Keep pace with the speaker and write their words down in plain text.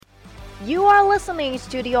You are listening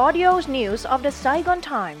to the audio news of the Saigon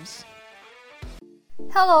Times.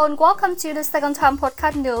 Hello and welcome to the Saigon Times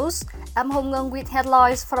Podcast News. I'm Hồng Ngân with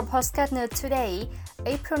headlines from Podcast News today,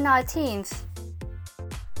 April 19th.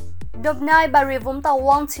 Đồng Nai, Bà Rịa Vũng Tàu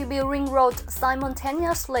want to build ring road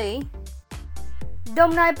simultaneously.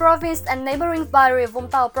 Đồng Nai Province and neighboring Bà Rịa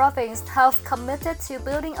Vũng Tàu Province have committed to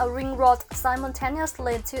building a ring road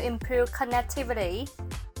simultaneously to improve connectivity.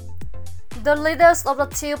 The leaders of the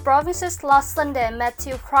two provinces last Sunday met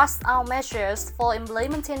to crash out measures for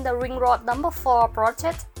implementing the Ring Road No. 4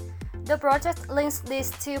 project. The project links these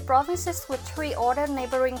two provinces with three other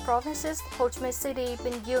neighboring provinces, Ho Chi Minh City,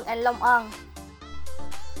 Bình Dương, and Long An.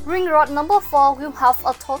 Ring Road No. 4 will have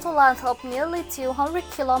a total length of nearly 200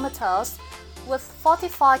 kilometers, with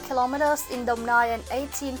 45 kilometers in Đồng Nai and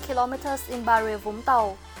 18 kilometers in Bà Rịa Vũng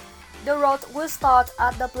Tàu. The road will start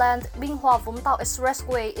at the planned Biên Hòa Vũng Tàu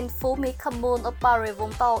Expressway in Phú Mỹ Commune of Bà Rịa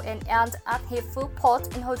Vũng Tàu and end at Hiệp Phước Port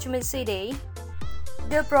in Ho Chi Minh City.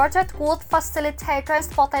 The project would facilitate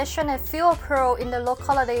transportation and fuel flow in the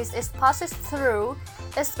localities it passes through,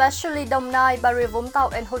 especially Đồng Nai, Bà Rịa Vũng Tàu,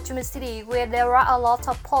 and Ho Chi Minh City, where there are a lot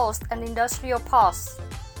of ports and industrial parks.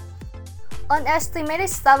 An estimated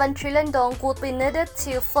 7 trillion dong would be needed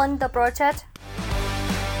to fund the project.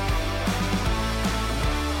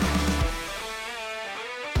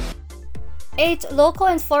 8 local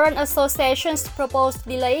and foreign associations propose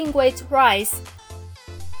delaying wage rise.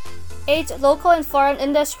 8 local and foreign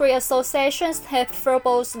industry associations have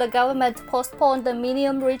proposed the government postpone the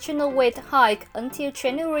minimum regional wage hike until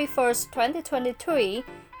January 1st, 2023,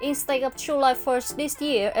 instead of July 1st this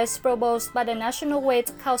year as proposed by the National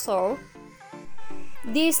Wage Council.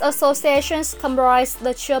 These associations comprise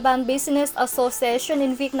the Chaban Business Association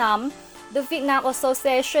in Vietnam, the Vietnam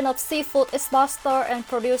Association of Seafood Exporters and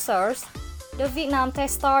Producers, the Vietnam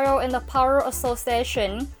Textile and Apparel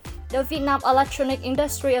Association, the Vietnam Electronic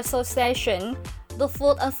Industry Association, the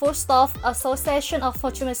Food and Foodstuff Association of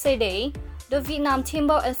Ho Chi Minh City, the Vietnam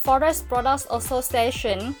Timber and Forest Products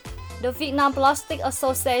Association, the Vietnam Plastic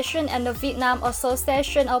Association, and the Vietnam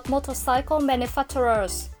Association of Motorcycle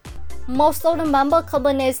Manufacturers. Most of the member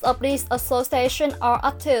companies of these associations are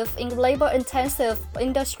active in labor-intensive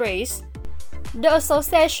industries. The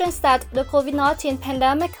association said the COVID-19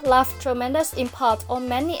 pandemic left tremendous impact on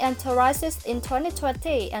many enterprises in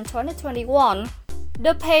 2020 and 2021.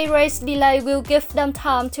 The pay raise delay will give them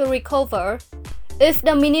time to recover. If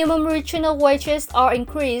the minimum regional wages are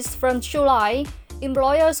increased from July,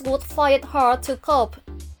 employers would fight hard to cope.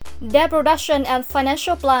 Their production and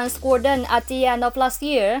financial plans were done at the end of last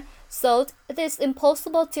year, so it is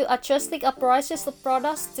impossible to adjust the prices of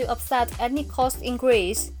products to offset any cost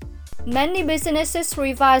increase. Many businesses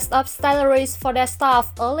revised up salaries for their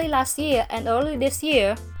staff early last year and early this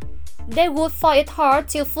year. They would fight hard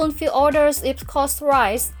to fulfill orders if costs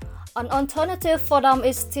rise. An alternative for them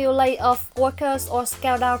is to lay off workers or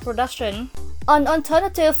scale down production.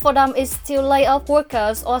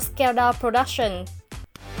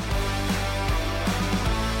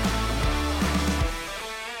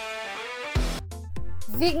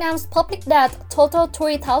 Vietnam's public debt totaled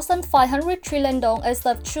 3,500 trillion dong as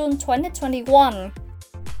of June 2021.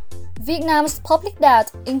 Vietnam's public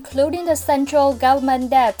debt, including the central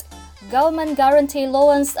government debt, government guarantee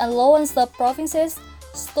loans and loans of provinces,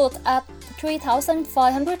 stood at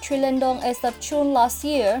 3,500 trillion dong as of June last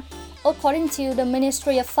year, according to the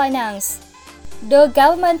Ministry of Finance. The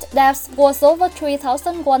government debt was over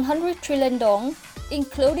 3,100 trillion dong,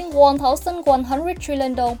 including 1,100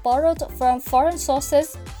 trillion dong borrowed from foreign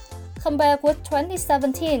sources. Compared with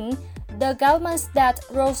 2017, the government's debt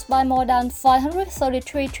rose by more than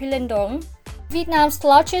 533 trillion dong. Vietnam's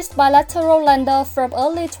largest bilateral lender from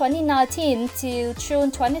early 2019 to June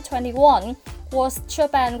 2021 was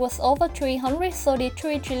Japan with over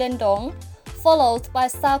 333 trillion dong, followed by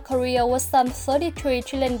South Korea with some 33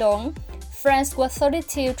 trillion dong, France with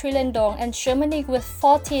 32 trillion dong, and Germany with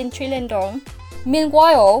 14 trillion dong.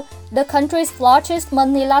 Meanwhile, the country's largest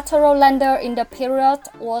multilateral lender in the period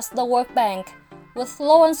was the World Bank, with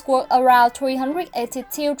loans worth around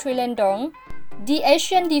 382 trillion dong. The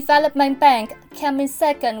Asian Development Bank came in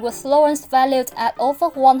second with loans valued at over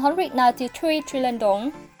 193 trillion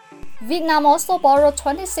dong. Vietnam also borrowed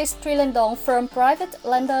 26 trillion dong from private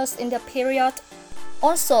lenders in the period.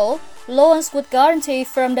 Also, loans with guarantee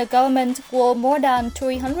from the government were more than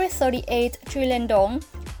 338 trillion dong,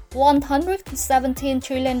 117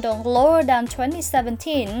 trillion dong lower than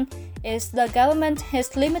 2017, as the government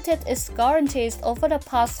has limited its guarantees over the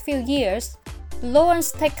past few years.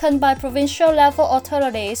 Loans taken by provincial level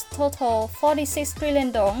authorities total 46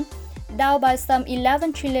 trillion dong, down by some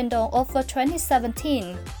 11 trillion dong over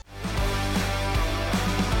 2017.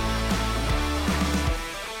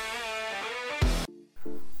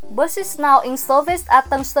 Buses now in service at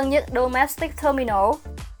Tân Sơn Nhất Domestic Terminal.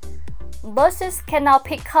 Buses can now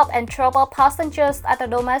pick up and drop off passengers at the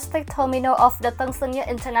domestic terminal of the Tân Sơn Nhất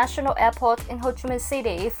International Airport in Ho Chi Minh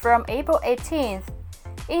City from April 18th,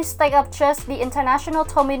 instead of just the international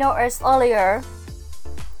terminal as earlier.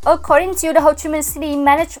 According to the Ho Chi Minh City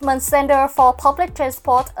Management Center for Public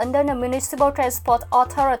Transport under the Municipal Transport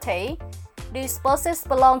Authority, these buses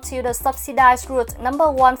belong to the subsidized route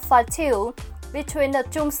number 152 between the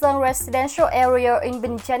Trung Sơn residential area in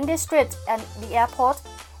Bình Chánh district and the airport,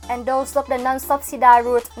 and those of the non-subsidized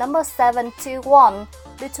route number 721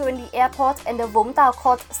 between the airport and the Vũng Tàu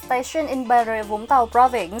Court station in Bà Rịa Vũng Tàu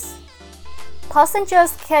province.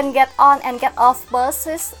 Passengers can get on and get off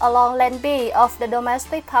buses along Lane B of the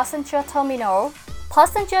domestic passenger terminal.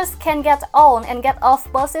 Passengers can get on and get off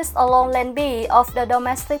buses along Lane B of the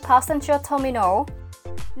domestic passenger terminal.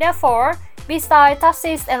 Therefore, besides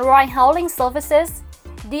taxis and ride-hailing services,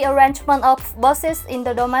 the arrangement of buses in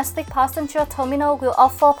the domestic passenger terminal will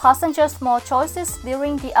offer passengers more choices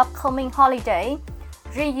during the upcoming holiday,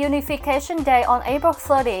 Reunification Day on April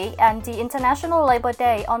 30 and the International Labour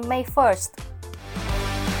Day on May 1st.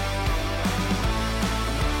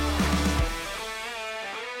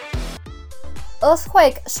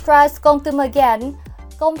 Earthquake strikes Kon Tum again.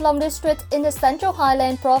 Kon Plong district in the Central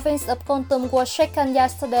Highland province of Kon Tum was shaken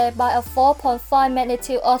yesterday by a 4.5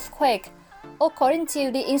 magnitude earthquake, according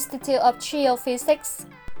to the Institute of Geophysics.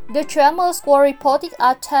 The tremors were reported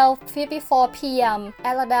at 12:54 p.m.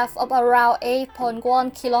 at a depth of around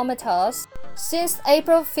 8.1 kilometers. Since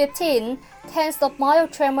April 15, tens of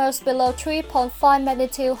mild tremors below 3.5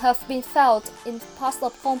 magnitude have been felt in parts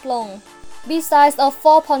of Kon Plong. Besides a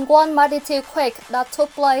 4.1 magnitude quake that took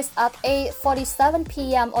place at 8:47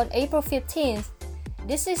 p.m. on April 15th,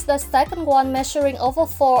 this is the second one measuring over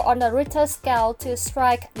 4 on the Richter scale to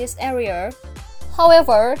strike this area.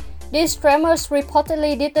 However, these tremors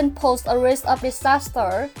reportedly didn't pose a risk of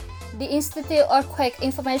disaster. The Institute Earthquake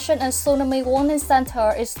Information and Tsunami Warning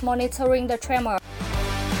Center is monitoring the tremor.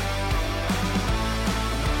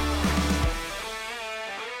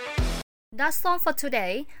 That's all for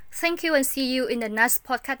today. Thank you and see you in the next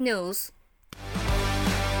podcast news.